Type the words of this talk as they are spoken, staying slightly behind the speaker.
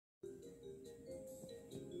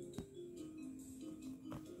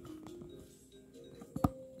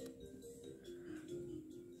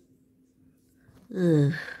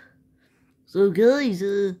Uh, so guys,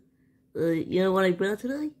 you know what I brought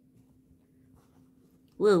today?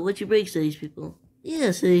 Well, what you bring, Cities people?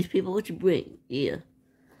 Yeah, Cities people, what you bring? Yeah.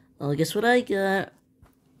 Well, guess what I got?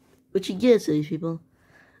 What you get, Cities people?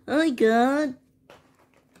 I got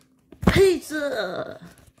pizza!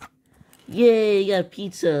 Yay, you got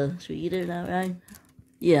pizza. Should we eat it now, right?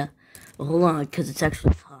 Yeah. Well, hold on, because it's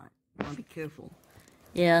actually hot. I want to be careful.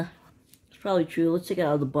 Yeah, it's probably true. Let's take it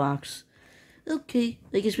out of the box. Okay,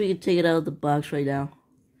 I guess we can take it out of the box right now.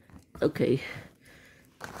 Okay.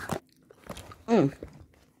 Oh,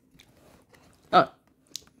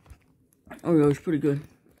 yeah, it's pretty good.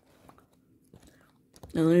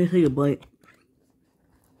 Now let me take a bite.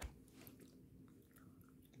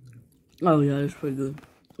 Oh yeah, it's pretty good.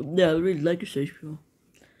 Yeah, I really like the taste, people.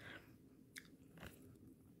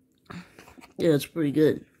 Yeah, it's pretty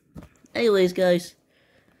good. Anyways, guys,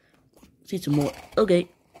 let's eat some more. Okay.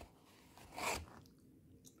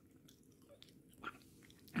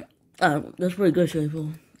 That's pretty good,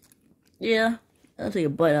 people. Yeah, I'll take a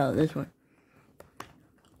bite out of this one.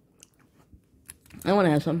 I want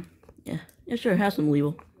to have some. Yeah, sure, have some,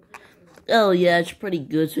 Leo. Oh yeah, it's pretty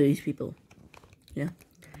good to these people. Yeah.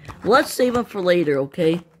 Let's save them for later,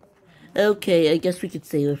 okay? Okay, I guess we could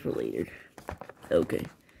save it for later. Okay.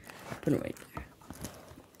 Put it right there.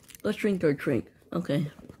 Let's drink our drink.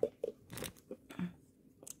 Okay.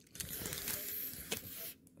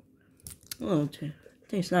 Oh, okay.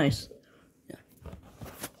 Tastes nice. Yeah.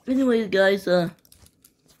 Anyways, guys,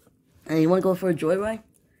 you wanna go for a joyride?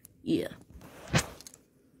 Yeah.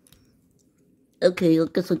 Okay, I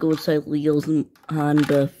guess I'll go inside Leo's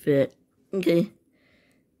Honda Fit. Okay.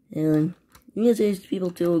 And you guys these people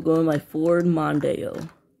too will go in my Ford Mondeo.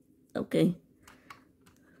 Okay.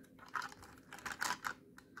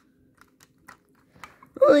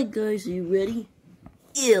 Alright guys, are you ready?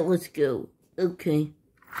 Yeah, let's go. Okay.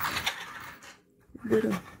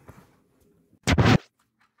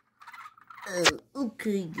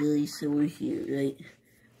 Okay guys, so we're here, right?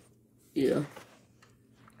 Yeah.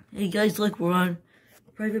 Hey guys, look, we're on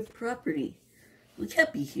private property. We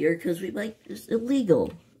can't be here because it's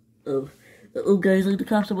illegal. Oh guys, look, the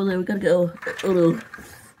cops over there, we gotta go. Oh no.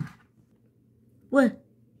 What?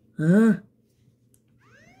 Huh?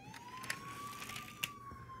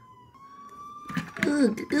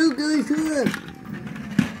 Go guys, come on.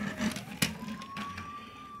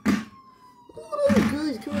 Oh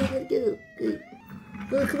guys, come on, I gotta go. Okay.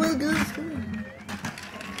 Oh, come on guys, come on.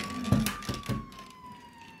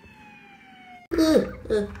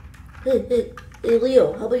 Hey,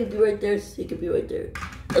 Leo, how about you be right there so you can be right there?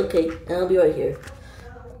 Okay, and I'll be right here.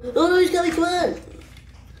 Oh no, he's coming, come on!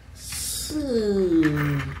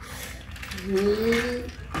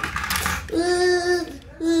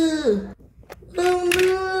 Oh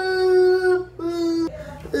no!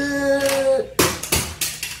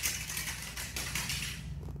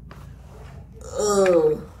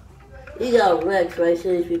 Oh, he got wrecked, right,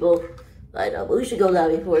 Cities people? I know, but we should go now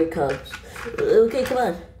before he comes. Okay, come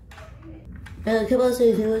on. Come on,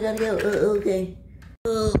 Sidney, we gotta go. Okay.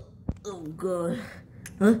 Oh God.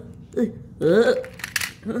 Huh?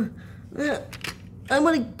 I'm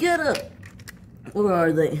gonna get up. Where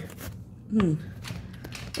are they?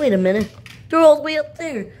 Wait a minute. They're all the way up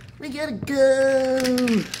there. We gotta go.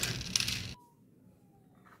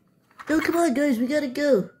 Oh, come on, guys. We gotta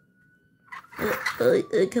go.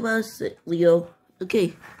 Come on, Leo.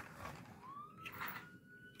 Okay.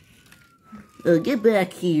 Get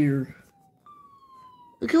back here.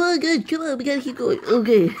 Oh, come on, guys, come on, we gotta keep going.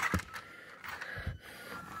 Okay.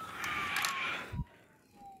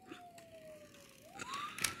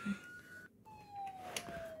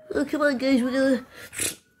 Oh, come on, guys, we gotta...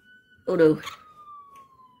 Oh, no.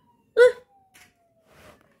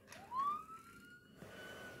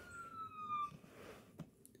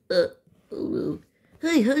 Oh, no.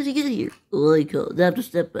 Hey, how did you get here? Oh, I have to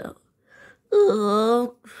step out.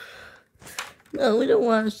 Oh... No, we don't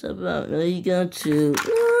want to step out. No, you got to.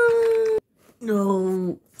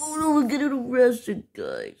 No. Oh, no, we're getting arrested,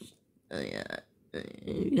 guys. Oh, yeah.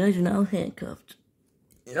 You guys are now handcuffed.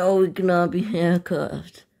 No, we cannot be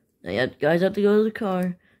handcuffed. Now, you guys have to go to the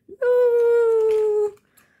car. No.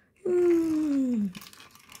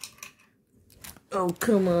 Oh,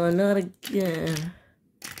 come on, not again.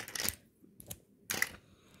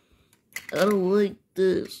 I don't like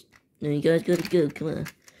this. Now, you guys gotta go. Come on.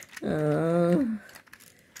 Oh,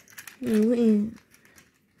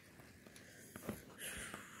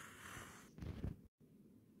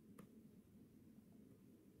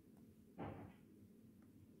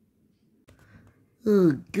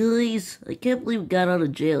 guys, I can't believe we got out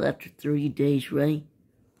of jail after 3 days, right?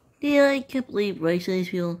 Yeah, I can't believe right to these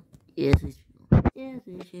people. Yes, these people. Yes,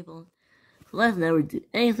 these people. So let's never do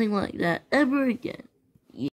anything like that ever again.